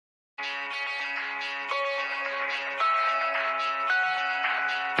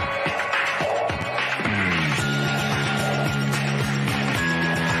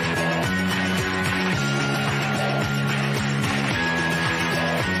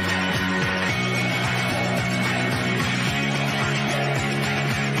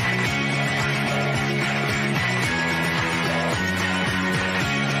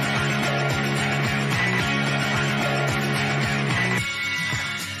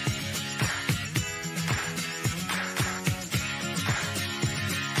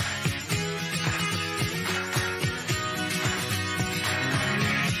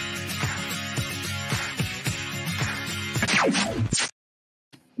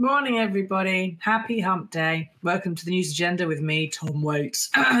Morning, everybody. Happy hump day. Welcome to the news agenda with me, Tom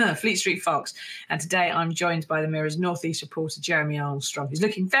Waits, Fleet Street Fox. And today I'm joined by the Mirror's Northeast reporter, Jeremy Armstrong, who's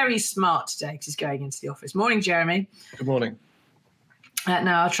looking very smart today because he's going into the office. Morning, Jeremy. Good morning.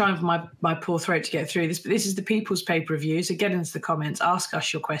 Now, I'll try for my poor throat to get through this, but this is the People's Paper Review, so get into the comments, ask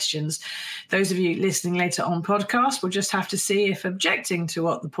us your questions. Those of you listening later on podcast will just have to see if objecting to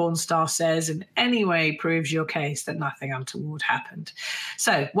what the porn star says in any way proves your case that nothing untoward happened.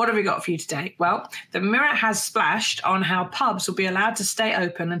 So, what have we got for you today? Well, the Mirror has splashed on how pubs will be allowed to stay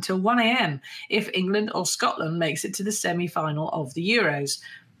open until 1 a.m. if England or Scotland makes it to the semi-final of the Euros.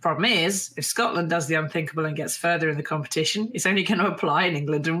 Problem is, if Scotland does the unthinkable and gets further in the competition, it's only going to apply in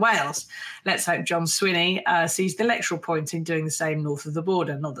England and Wales. Let's hope John Swinney sees the electoral point in doing the same north of the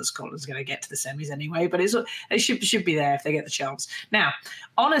border. Not that Scotland's going to get to the semis anyway, but it should be there if they get the chance. Now,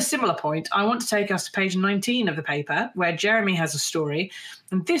 on a similar point, I want to take us to page 19 of the paper, where Jeremy has a story,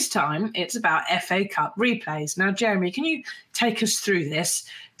 and this time it's about FA Cup replays. Now, Jeremy, can you take us through this?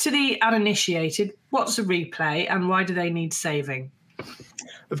 To the uninitiated, what's a replay and why do they need saving?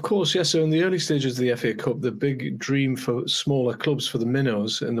 Of course, yes. So in the early stages of the FA Cup, the big dream for smaller clubs, for the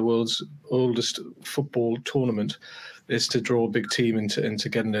minnows in the world's oldest football tournament, is to draw a big team into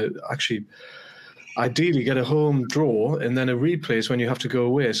getting ideally get a home draw, and then a replay is when you have to go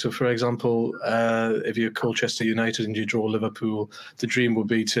away. So, for example, if you're Colchester United and you draw Liverpool, the dream would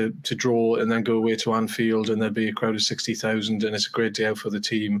be to draw and then go away to Anfield, and there'd be a crowd of 60,000, and it's a great day out for the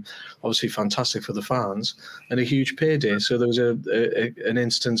team. Obviously, fantastic for the fans, and a huge payday. So there was an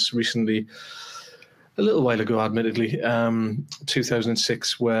instance recently, a little while ago, admittedly,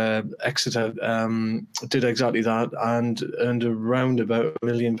 2006, where Exeter did exactly that and earned around about £1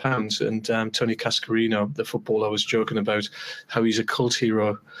 million. And Tony Cascarino, the footballer, was joking about how he's a cult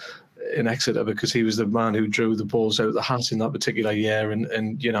hero in Exeter because he was the man who drew the balls out of the hat in that particular year,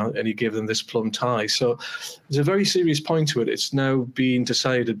 and he gave them this plum tie. So there's a very serious point to it. It's now being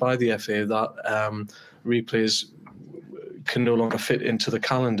decided by the FA that replays can no longer fit into the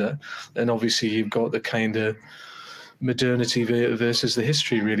calendar, and obviously you've got the kind of modernity versus the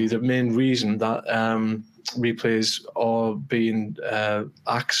history. Really, the main reason that replays are being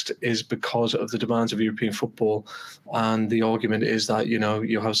axed is because of the demands of European football, and the argument is that you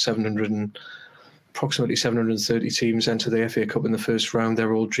have approximately 730 teams enter the FA Cup in the first round.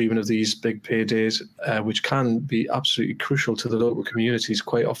 They're all dreaming of these big paydays, which can be absolutely crucial to the local communities.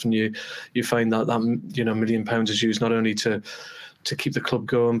 Quite often you find that £1 million is used not only to keep the club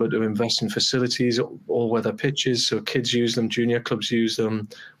going, but to invest in facilities, all-weather pitches, so kids use them, junior clubs use them,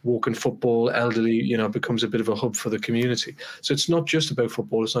 walking football, elderly, becomes a bit of a hub for the community. So it's not just about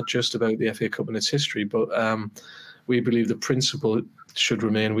football, it's not just about the FA Cup and its history, but we believe the principle should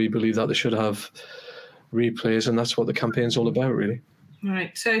remain. We believe that they should have replays, and that's what the campaign's all about, really.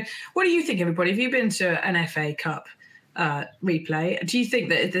 Right. So what do you think, everybody? Have you been to an FA Cup replay? Do you think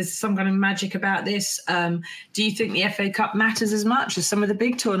that there's some kind of magic about this? Do you think the FA Cup matters as much as some of the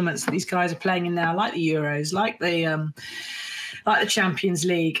big tournaments that these guys are playing in now, like the Euros, like the Champions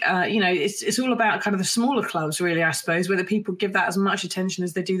League? It's all about kind of the smaller clubs, really, I suppose, whether people give that as much attention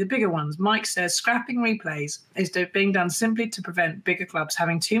as they do the bigger ones. Mike says scrapping replays is being done simply to prevent bigger clubs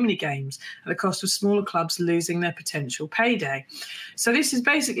having too many games at the cost of smaller clubs losing their potential payday. So this is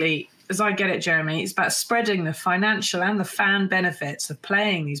basically, as I get it, Jeremy, it's about spreading the financial and the fan benefits of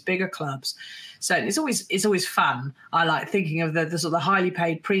playing these bigger clubs. So it's always fun. I like thinking of the sort of highly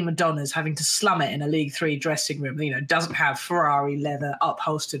paid prima donnas having to slum it in a League 3 dressing room, doesn't have Ferrari leather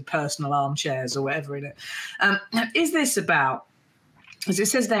upholstered personal armchairs or whatever in it. Is this about, as it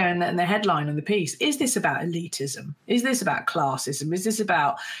says there in the headline of the piece, is this about elitism? Is this about classism? Is this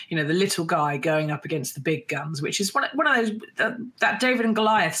about, the little guy going up against the big guns, which is one of those, that David and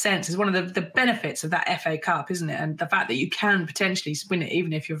Goliath sense is one of the benefits of that FA Cup, isn't it? And the fact that you can potentially win it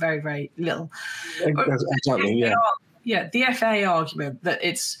even if you're very, very little. Exactly, yeah. Yeah, the FA argument that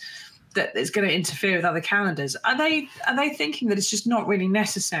it's going to interfere with other calendars. Are they thinking that it's just not really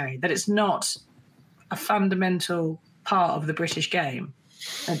necessary, that it's not a fundamental part of the British game?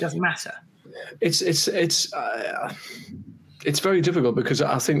 It doesn't matter. It's very difficult because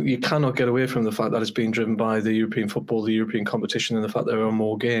I think you cannot get away from the fact that it's being driven by the European football, the European competition, and the fact there are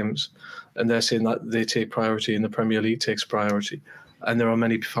more games, and they're saying that they take priority and the Premier League takes priority. And there are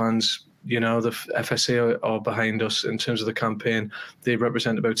many fans, the FSA are behind us in terms of the campaign. They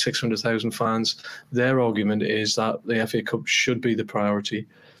represent about 600,000 fans. Their argument is that the FA Cup should be the priority,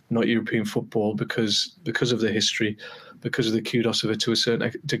 not European football, because of the history, because of the kudos of it to a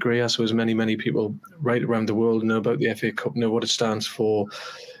certain degree. I suppose many people right around the world know about the FA Cup, know what it stands for,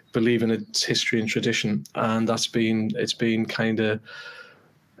 believe in its history and tradition, and it's been kind of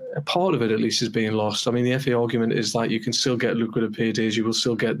a part of it at least is being lost. I mean, the FA argument is that you can still get lucrative paydays, you will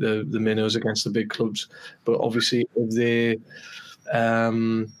still get the minnows against the big clubs, but obviously if they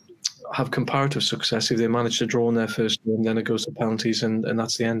have comparative success, if they manage to draw in their first game, then it goes to penalties, and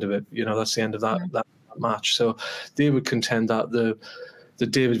that's the end of it. You know, that's the end of that match. So they would contend that the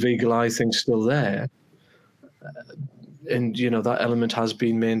David v. Goliath thing's still there, and you know that element has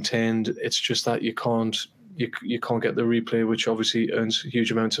been maintained. It's just that you can't get the replay, which obviously earns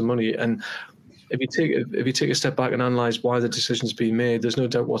huge amounts of money. And if you take a step back and analyse why the decision's been made, there's no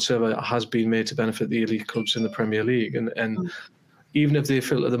doubt whatsoever it has been made to benefit the elite clubs in the Premier League. And even if they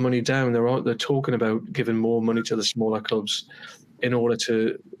filter the money down, they're talking about giving more money to the smaller clubs in order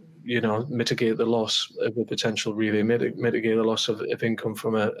to, you know, mitigate the loss of a potential relay, mitigate the loss of income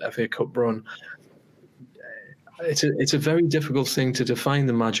from a FA Cup run. It's a very difficult thing to define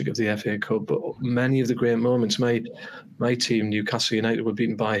the magic of the FA Cup, but many of the great moments, my team, Newcastle United, were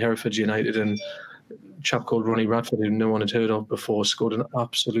beaten by Hereford United, and a chap called Ronnie Radford, who no one had heard of before, scored an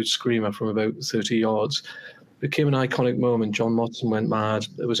absolute screamer from about 30 yards. Became an iconic moment. John Motson went mad.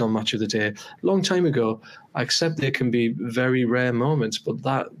 It was on Match of the Day. A long time ago. I accept there can be very rare moments, but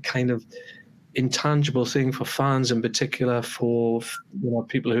that kind of intangible thing for fans in particular, for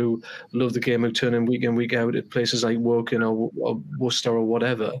people who love the game, who turn in week out at places like Woking or Worcester or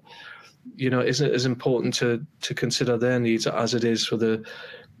whatever, isn't it as important to consider their needs as it is for the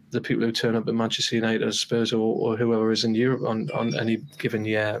people who turn up at Manchester United or Spurs or whoever is in Europe on any given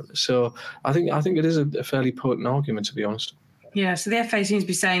year. So I think it is a fairly potent argument, to be honest. Yeah, so the FA seems to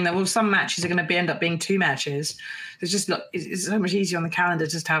be saying that, well, some matches are going to end up being 2 matches. It's so much easier on the calendar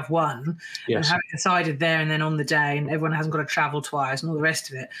just to have one and have it decided there and then on the day, and everyone hasn't got to travel twice and all the rest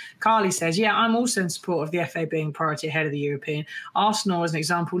of it. Carly says, yeah, I'm also in support of the FA being priority ahead of the European. Arsenal, as an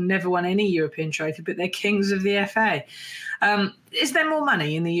example, never won any European trophy, but they're kings of the FA. Is there more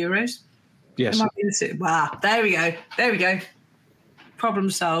money in the Euros? Yes. Wow, there we go.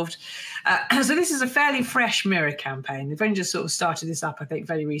 Problem solved. So this is a fairly fresh Mirror campaign. They've only just sort of started this up, I think,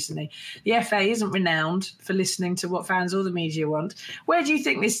 very recently. The FA isn't renowned for listening to what fans or the media want. Where do you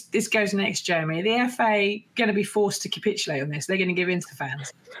think this goes next, Jeremy? Are the FA going to be forced to capitulate on this? They're going to give in to the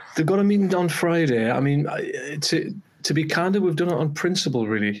fans? They've got a meeting on Friday. I mean, to be candid, we've done it on principle,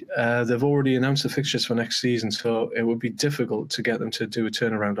 really. They've already announced the fixtures for next season, so it would be difficult to get them to do a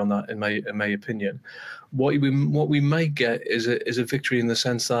turnaround on that, in my opinion. What we might get is a victory in the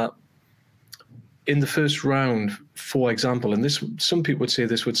sense that in the first round, for example, and this, some people would say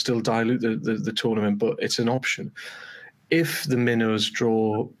this would still dilute the tournament, but it's an option. If the Minnows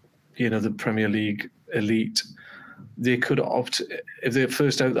draw, the Premier League elite, they could opt, if they're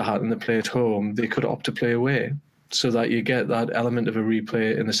first out the hat and they play at home, they could opt to play away, so that you get that element of a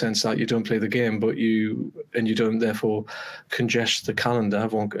replay in the sense that you don't play the game, but you don't therefore congest the calendar,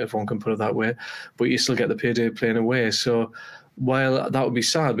 if one can put it that way, but you still get the payday playing away. So while that would be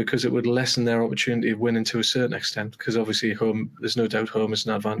sad because it would lessen their opportunity of winning to a certain extent, because obviously home, there's no doubt home is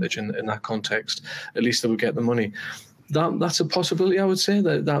an advantage in that context, at least they would get the money. That's a possibility, I would say,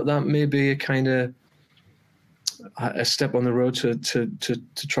 that may be a kind of a step on the road to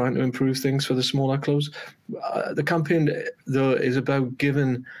trying to improve things for the smaller clubs. The campaign, though, is about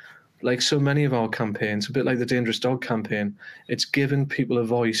giving, like so many of our campaigns, a bit like the Dangerous Dog campaign, it's giving people a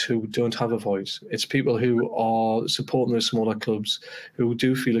voice who don't have a voice. It's people who are supporting those smaller clubs, who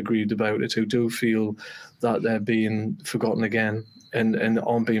do feel aggrieved about it, who do feel that they're being forgotten again and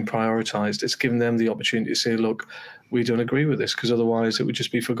aren't being prioritised. It's giving them the opportunity to say, look, we don't agree with this, because otherwise it would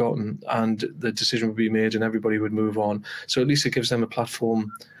just be forgotten and the decision would be made and everybody would move on. So at least it gives them a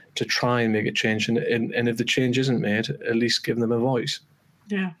platform to try and make a change. And if the change isn't made, at least give them a voice.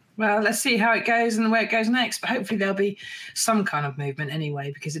 Yeah. Well, let's see how it goes and where it goes next. But hopefully there'll be some kind of movement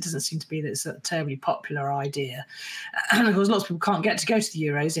anyway, because it doesn't seem to be that it's a terribly popular idea. And of course, lots of people can't get to go to the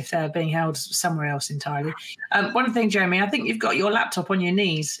Euros if they're being held somewhere else entirely. One thing, Jeremy, I think you've got your laptop on your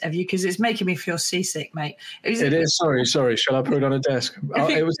knees, have you? Because it's making me feel seasick, mate. It is. Sorry. Shall I put it on a desk?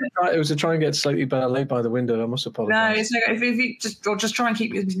 It was to try and get slightly better light by the window. I must apologise. No, it's okay. If you just try and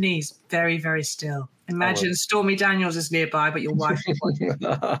keep your knees very, very still. Imagine Stormy Daniels is nearby, but your wife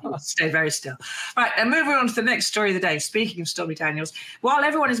stay very still. Right, and moving on to the next story of the day. Speaking of Stormy Daniels, while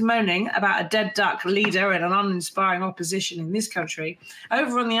everyone is moaning about a dead duck leader and an uninspiring opposition in this country,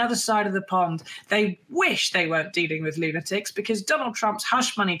 over on the other side of the pond, they wish they weren't dealing with lunatics, because Donald Trump's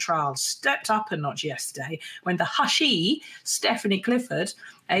hush money trial stepped up a notch yesterday when the hushie, Stephanie Clifford,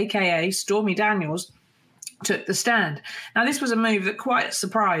 a.k.a. Stormy Daniels, took the stand. Now, this was a move that quite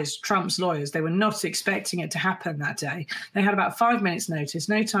surprised Trump's lawyers. They were not expecting it to happen that day. They had about 5 minutes notice,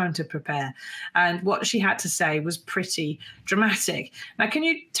 no time to prepare. And what she had to say was pretty dramatic. Now, can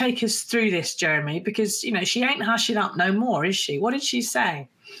you take us through this, Jeremy? Because, you know, she ain't hushing up no more, is she? What did she say?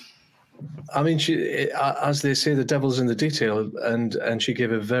 I mean, as they say, the devil's in the detail, and she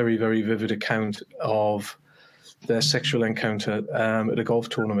gave a very, very vivid account of their sexual encounter at a golf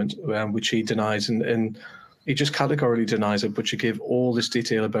tournament, which he denies, and he just categorically denies it. But she gave all this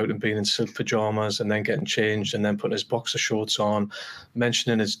detail about him being in silk pajamas and then getting changed and then putting his boxer shorts on,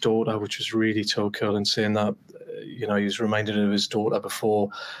 mentioning his daughter, which was really toe-curl, and saying that, you know, he was reminded of his daughter before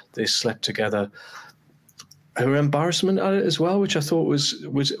they slept together. Her embarrassment at it as well, which I thought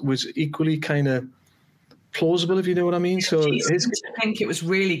was equally kind of plausible, if you know what I mean. So I think it was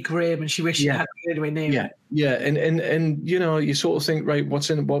really grim, and she wished she hadn't been anywhere near it. Yeah, and you know, you sort of think, right, what's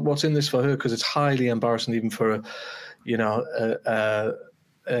in this for her? Because it's highly embarrassing even for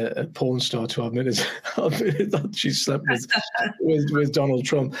a porn star to admit that she slept with Donald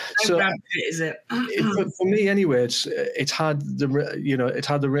Trump. So is it? For me, anyway, it had the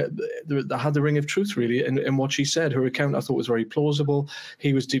ring of truth really in what she said. Her account, I thought, was very plausible.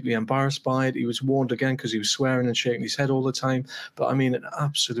 He was deeply embarrassed by it. He was warned again because he was swearing and shaking his head all the time. But I mean, an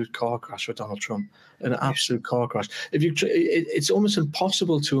absolute car crash for Donald Trump. An absolute car crash. It's almost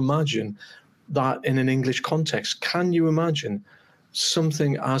impossible to imagine that in an English context. Can you imagine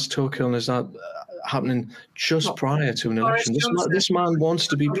something as toe-curling as that happening just prior to an election? This man wants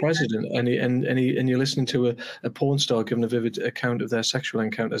to be president, and you're listening to a porn star giving a vivid account of their sexual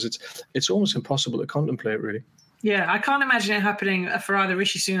encounters. It's almost impossible to contemplate, really. Yeah, I can't imagine it happening for either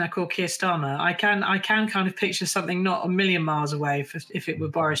Rishi Sunak or Keir Starmer. I can kind of picture something not a million miles away if it were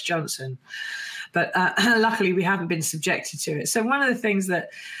Boris Johnson. But luckily, we haven't been subjected to it. So one of the things that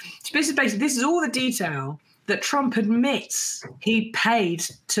basically, this is all the detail that Trump admits he paid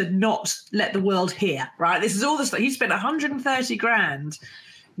to not let the world hear, right? This is all the stuff. He spent 130 grand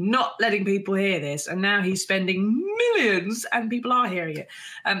not letting people hear this, and now he's spending millions and people are hearing it.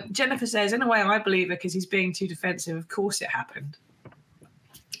 Jennifer says, in a way, I believe her because he's being too defensive. Of course it happened.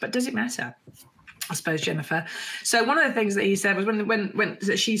 But does it matter? I suppose, Jennifer. So one of the things that he said was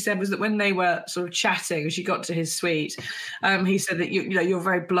that she said was that when they were sort of chatting, as she got to his suite, he said that you're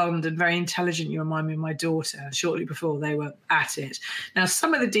very blonde and very intelligent. You remind me of my daughter. Shortly before they were at it. Now,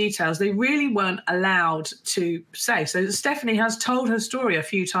 some of the details they really weren't allowed to say. So Stephanie has told her story a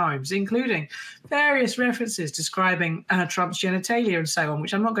few times, including various references describing Trump's genitalia and so on,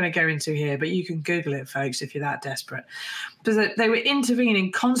 which I'm not going to go into here, but you can Google it, folks, if you're that desperate. Because they were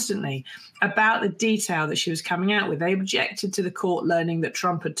intervening constantly about the detail that she was coming out with. They objected to the court learning that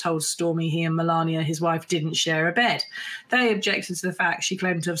Trump had told Stormy he and Melania, his wife, didn't share a bed. They objected to the fact she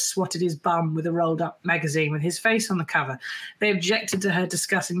claimed to have swatted his bum with a rolled-up magazine with his face on the cover. They objected to her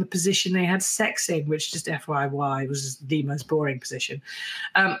discussing the position they had sex in, which, just FYI, was the most boring position.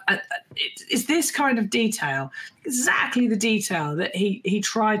 It's this kind of detail, exactly the detail that he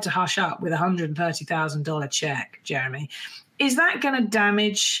tried to hush up with a $130,000 check, Jeremy. Is that going to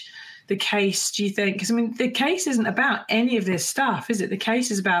damage the case, do you think? Because, I mean, the case isn't about any of this stuff, is it? The case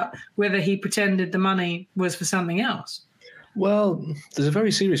is about whether he pretended the money was for something else. Well, there's a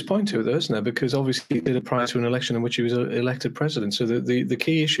very serious point to it, though, isn't there? Because obviously he did it prior to an election in which he was elected president. So the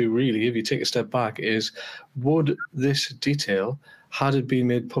key issue, really, if you take a step back, is would this detail, had it been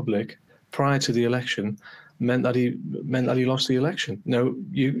made public prior to the election, meant that he lost the election? Now,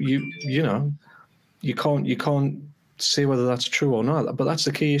 you know, you can't say whether that's true or not, but that's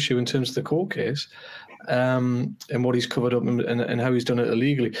the key issue in terms of the court case, and what he's covered up and how he's done it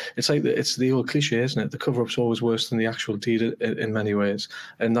illegally. It's like it's the old cliche, isn't it? The cover-up's always worse than the actual deed in many ways,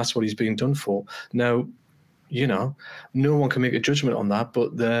 and that's what he's being done for. Now, you know, no one can make a judgment on that,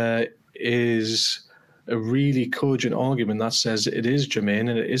 but there is a really cogent argument that says it is germane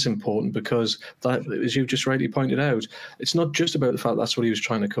and it is important because, that, as you've just rightly pointed out, it's not just about the fact that's what he was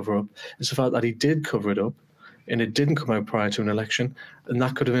trying to cover up. It's the fact that he did cover it up, and it didn't come out prior to an election, and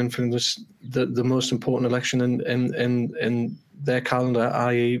that could have influenced the most important election in their calendar,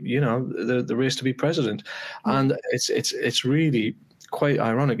 i.e., you know, the race to be president. And it's really quite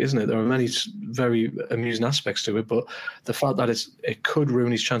ironic, isn't it? There are many very amusing aspects to it, but the fact that it could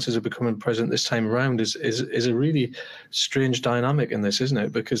ruin his chances of becoming president this time around is a really strange dynamic in this, isn't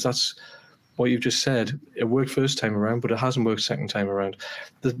it? Because that's what you've just said. It worked first time around, but it hasn't worked second time around.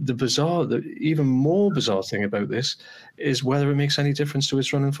 The even more bizarre thing about this is whether it makes any difference to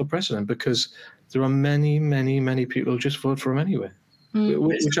his running for president, because there are many, many, many people who just vote for him anyway,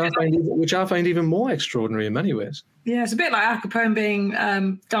 which I find even more extraordinary in many ways. Yeah, it's a bit like Al Capone being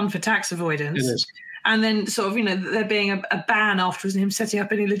done for tax avoidance. It is. And then sort of, there being a ban afterwards and him setting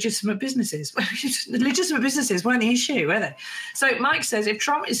up any legitimate businesses. Legitimate businesses weren't the issue, were they? So Mike says, if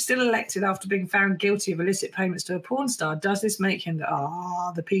Trump is still elected after being found guilty of illicit payments to a porn star, does this make him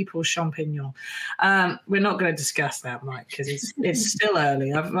the people's champignon? We're not going to discuss that, Mike, because it's still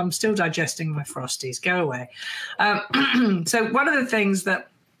early. I'm still digesting my Frosties. Go away. So one of the things that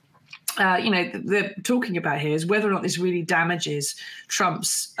they're talking about here is whether or not this really damages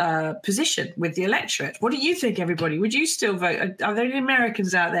Trump's position with the electorate. What do you think, everybody? Would you still vote? Are there any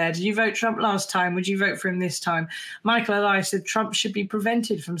Americans out there? Did you vote Trump last time? Would you vote for him this time? Michael Eli said Trump should be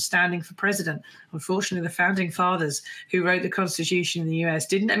prevented from standing for president. Unfortunately, the founding fathers who wrote the Constitution in the US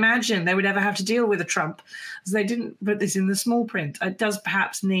didn't imagine they would ever have to deal with a Trump, as they didn't put this in the small print. It does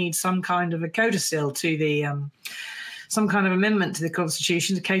perhaps need some kind of a codicil to the some kind of amendment to the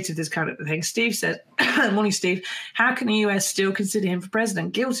Constitution to cater to this kind of thing. Steve said, morning, Steve, how can the US still consider him for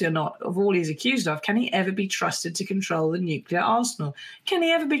president? Guilty or not of all he's accused of, can he ever be trusted to control the nuclear arsenal? Can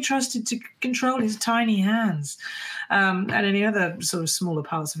he ever be trusted to control his tiny hands and any other sort of smaller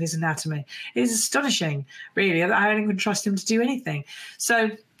parts of his anatomy? It is astonishing, really. I don't even trust him to do anything. So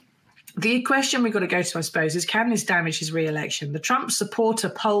the question we've got to go to, I suppose, is can this damage his re-election? The Trump supporter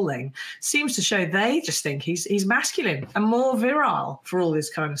polling seems to show they just think he's masculine and more virile for all this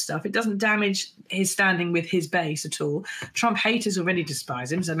kind of stuff. It doesn't damage his standing with his base at all. Trump haters already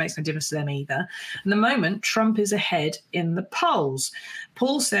despise him, so it makes no difference to them either. At the moment, Trump is ahead in the polls.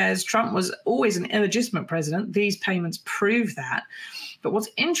 Paul says Trump was always an illegitimate president. These payments prove that. But what's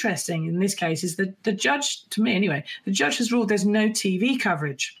interesting in this case is that the judge, to me anyway, the judge has ruled there's no TV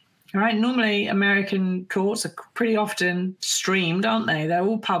coverage. All right. Normally, American courts are pretty often streamed, aren't they? They're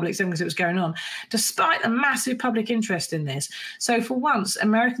all public, so everyone can see what's going on, despite the massive public interest in this. So for once,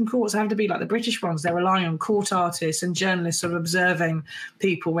 American courts have to be like the British ones. They're relying on court artists and journalists sort of observing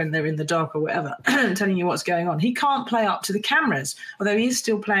people when they're in the dark or whatever, telling you what's going on. He can't play up to the cameras, although he is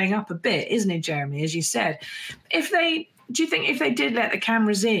still playing up a bit, isn't he, Jeremy, as you said? Do you think if they did let the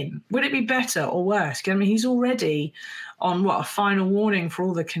cameras in, would it be better or worse? I mean, he's already on, a final warning for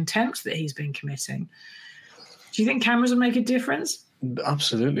all the contempt that he's been committing. Do you think cameras would make a difference?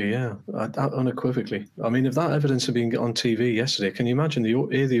 Absolutely, yeah, unequivocally. I mean, if that evidence had been on TV yesterday, can you imagine the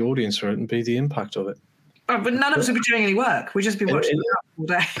audience for it and B, the impact of it? But none of us would be doing any work. We'd just be watching it all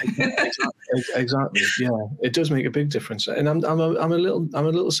day. Exactly, yeah. It does make a big difference. And I'm a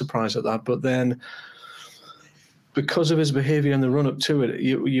little surprised at that, but then because of his behaviour in the run-up to it,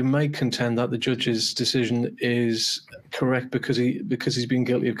 you might contend that the judge's decision is correct because he's been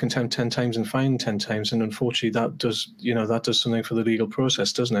guilty of contempt 10 times and fined 10 times, and unfortunately that does something for the legal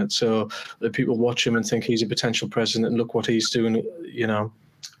process, doesn't it? So that people watch him and think he's a potential president, and look what he's doing,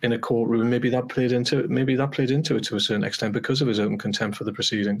 in a courtroom. Maybe that played into it to a certain extent because of his open contempt for the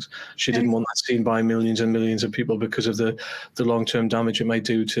proceedings. She didn't want that seen by millions and millions of people because of the long-term damage it might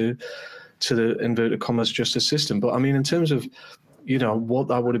do to the inverted commas justice system. But I mean, in terms of, what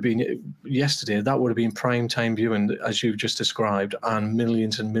that would have been yesterday, that would have been prime time viewing, as you've just described, and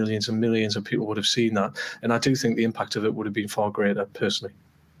millions and millions and millions of people would have seen that. And I do think the impact of it would have been far greater, personally.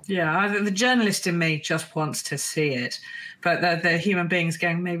 Yeah, the journalist in me just wants to see it. But the human beings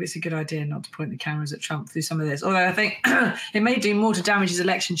going, maybe it's a good idea not to point the cameras at Trump through some of this. Although I think it may do more to damage his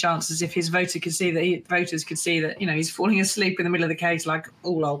election chances if his voters could see that, he's falling asleep in the middle of the case like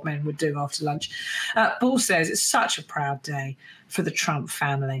all old men would do after lunch. Paul says it's such a proud day for the Trump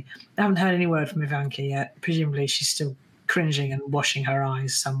family. I haven't heard any word from Ivanka yet. Presumably she's still cringing and washing her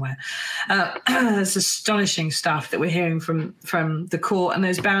eyes somewhere. It's astonishing stuff that we're hearing from the court, and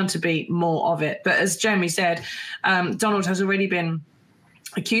there's bound to be more of it. But as Jeremy said, Donald has already been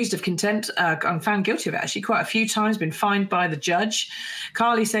accused of contempt and found guilty of it, actually, quite a few times, been fined by the judge.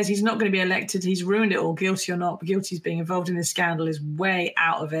 Carly says he's not going to be elected. He's ruined it all, guilty or not. But guilty is being involved in this scandal is way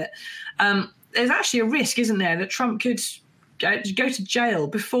out of it. There's actually a risk, isn't there, that Trump could go to jail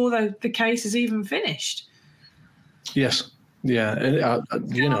before the case is even finished. Yes, yeah,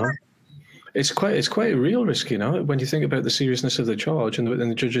 it's quite a real risk, when you think about the seriousness of the charge and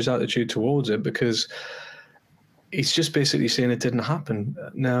the judge's attitude towards it, because he's just basically saying it didn't happen.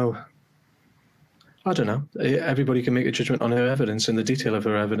 Now, I don't know. Everybody can make a judgment on her evidence and the detail of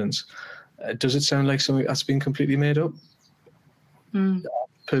her evidence. Does it sound like something that's been completely made up?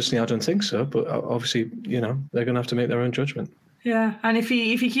 Personally, I don't think so. But obviously, they're going to have to make their own judgment. Yeah, and if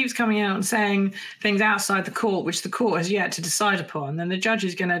he keeps coming out and saying things outside the court, which the court has yet to decide upon, then the judge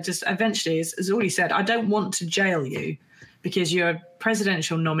is going to just eventually, as already said, I don't want to jail you because you're a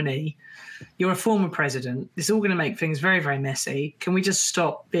presidential nominee, you're a former president. It's all going to make things very, very messy. Can we just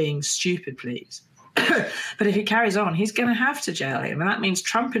stop being stupid, please? But if he carries on, he's going to have to jail him. And that means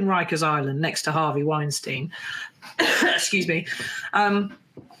Trump in Rikers Island next to Harvey Weinstein. Excuse me.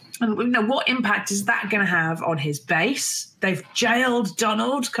 And what impact is that going to have on his base? They've jailed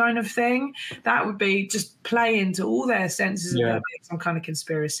Donald, kind of thing. That would be just play into all their senses of there being some kind of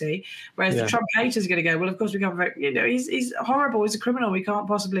conspiracy. Whereas the Trump haters are going to go, well, of course we can't vote. He's horrible. He's a criminal. We can't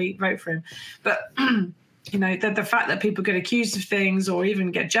possibly vote for him. But the fact that people get accused of things or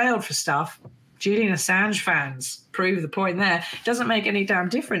even get jailed for stuff. Julian Assange fans prove the point there. It doesn't make any damn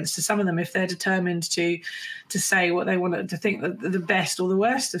difference to some of them if they're determined to say what they want to think the best or the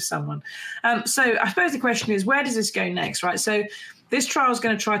worst of someone. So I suppose the question is, where does this go next, right? So this trial is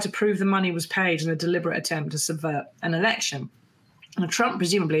going to try to prove the money was paid in a deliberate attempt to subvert an election. And Trump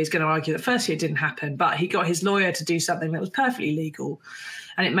presumably is going to argue that firstly it didn't happen, but he got his lawyer to do something that was perfectly legal,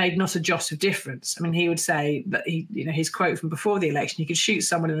 and it made not a jot of difference. I mean, he would say that his quote from before the election, he could shoot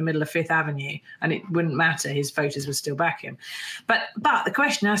someone in the middle of Fifth Avenue and it wouldn't matter. His voters would still back him. But the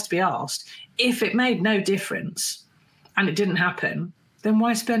question has to be asked: if it made no difference and it didn't happen, then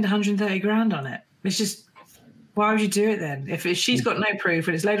why spend 130 grand on it? It's just, why would you do it then? If she's got no proof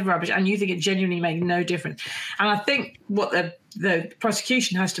and it's a load of rubbish and you think it genuinely makes no difference. And I think what the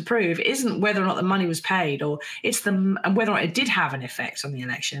prosecution has to prove isn't whether or not the money was paid, or it's whether or not it did have an effect on the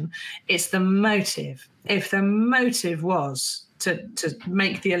election. It's the motive. If the motive was to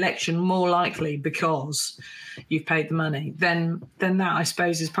make the election more likely because you've paid the money, then that, I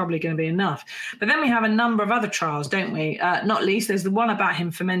suppose, is probably going to be enough. But then we have a number of other trials, don't we? Not least, there's the one about him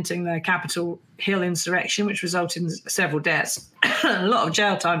fomenting the Capitol Hill insurrection, which resulted in several deaths, a lot of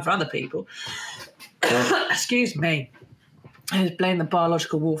jail time for other people. Excuse me. I blame the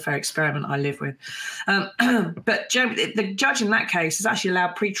biological warfare experiment I live with. But the judge in that case has actually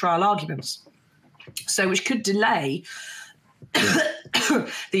allowed pre-trial arguments, which could delay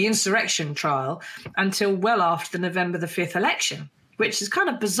the insurrection trial until well after the November the 5th election, which is kind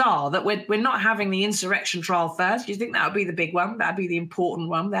of bizarre that we're not having the insurrection trial first. Do you think that would be the big one? That would be the important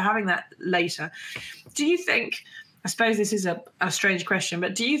one. They're having that later. Do you think, I suppose this is a strange question,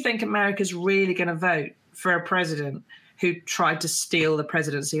 but do you think America's really going to vote for a president who tried to steal the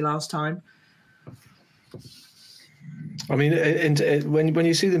presidency last time? I mean, when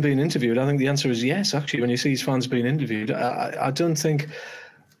you see them being interviewed, I think the answer is yes, actually. When you see these fans being interviewed, I don't think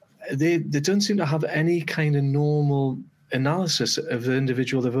they don't seem to have any kind of normal analysis of the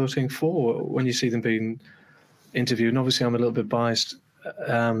individual they're voting for when you see them being interviewed. And obviously, I'm a little bit biased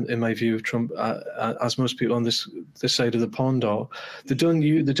in my view of Trump, as most people on this side of the pond are. They don't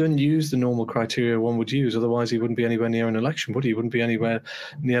use the normal criteria one would use. Otherwise, he wouldn't be anywhere near an election, would he? He wouldn't be anywhere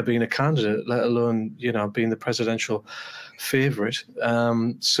near being a candidate, let alone being the presidential favourite.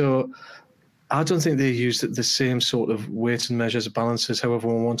 So I don't think they use the same sort of weights and measures, balances, however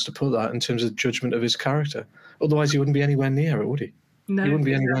one wants to put that, in terms of judgment of his character. Otherwise, he wouldn't be anywhere near it, would he? No, he wouldn't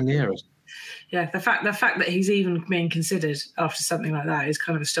be anywhere near it. Yeah, the fact that he's even being considered after something like that is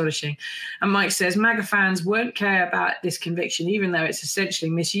kind of astonishing. And Mike says, MAGA fans won't care about this conviction, even though it's essentially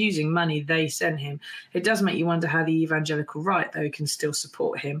misusing money they sent him. It does make you wonder how the evangelical right, though, can still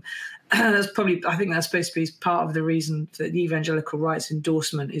support him. I think that's supposed to be part of the reason that the evangelical right's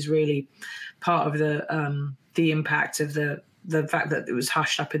endorsement is really part of the impact of the fact that it was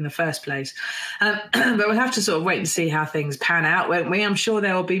hushed up in the first place. But we'll have to sort of wait and see how things pan out, won't we? I'm sure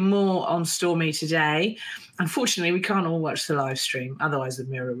there will be more on Stormy today. Unfortunately, we can't all watch the live stream. Otherwise, the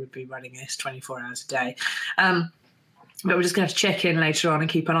Mirror would be running this 24 hours a day. But we're just going to have to check in later on and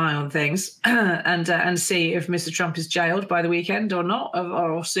keep an eye on things and see if Mr. Trump is jailed by the weekend or not,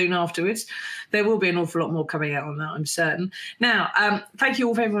 or soon afterwards. There will be an awful lot more coming out on that, I'm certain. Now, thank you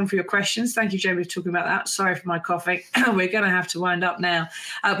all everyone for your questions. Thank you, Jamie, for talking about that. Sorry for my coughing. We're going to have to wind up now.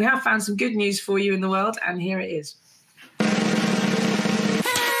 We have found some good news for you in the world, and here it is.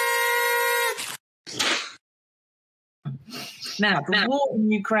 Now, the war in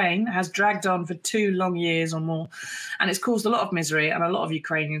Ukraine has dragged on for 2 long years or more, and it's caused a lot of misery, and a lot of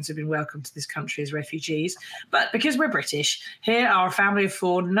Ukrainians have been welcomed to this country as refugees. But because we're British, here are a family of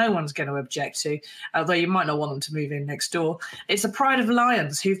 4 no one's going to object to, although you might not want them to move in next door. It's the Pride of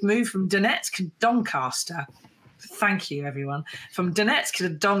Lions who've moved from Donetsk to Doncaster. Thank you, everyone. From Donetsk to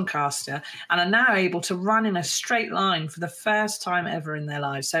Doncaster, and are now able to run in a straight line for the first time ever in their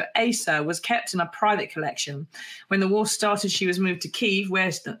lives. So Asa was kept in a private collection. When the war started, she was moved to Kyiv,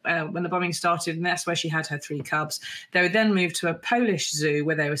 when the bombing started, and that's where she had her 3 cubs. They were then moved to a Polish zoo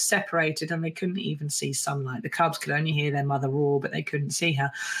where they were separated and they couldn't even see sunlight. The cubs could only hear their mother roar, but they couldn't see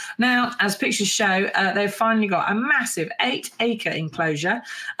her. Now, as pictures show, they've finally got a massive 8-acre enclosure.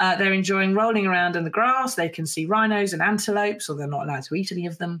 They're enjoying rolling around in the grass. They can see rhinos and antelopes, or they're not allowed to eat any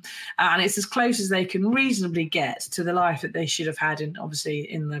of them. And it's as close as they can reasonably get to the life that they should have had obviously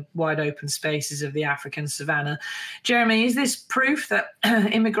in the wide open spaces of the African savannah. Jeremy, is this proof that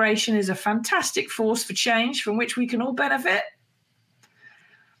immigration is a fantastic force for change from which we can all benefit?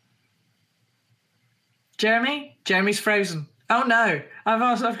 Jeremy's frozen. Oh no, I've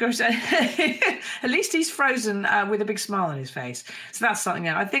got to say, at least he's frozen with a big smile on his face. So that's something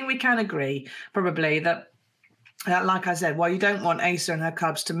that I think we can agree probably that, like I said, while you don't want Asa and her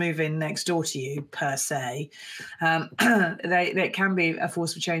cubs to move in next door to you per se, they can be a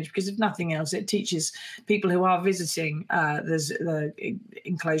force for change, because if nothing else, it teaches people who are visiting the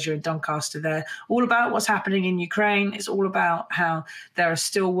enclosure in Doncaster there all about what's happening in Ukraine. It's all about how there are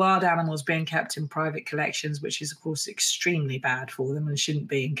still wild animals being kept in private collections, which is, of course, extremely bad for them and shouldn't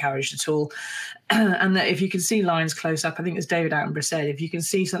be encouraged at all. And that if you can see lions close up, I think as David Attenborough said, if you can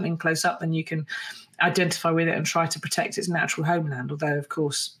see something close up, then you can identify with it and try to protect its natural homeland. Although, of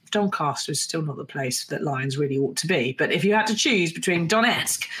course, Doncaster is still not the place that lions really ought to be. But if you had to choose between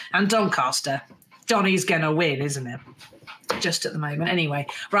Donetsk and Doncaster, Donny's going to win, isn't it? Just at the moment. Anyway,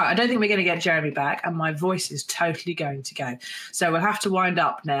 right, I don't think we're going to get Jeremy back, and my voice is totally going to go. So we'll have to wind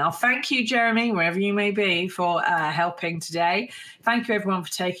up now. Thank you, Jeremy, wherever you may be, for helping today. Thank you, everyone,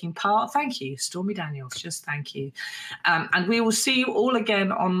 for taking part. Thank you, Stormy Daniels. Just thank you. And we will see you all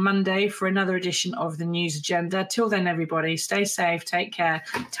again on Monday for another edition of the News Agenda. Till then, everybody, stay safe, take care.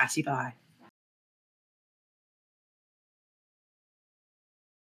 Tatty bye.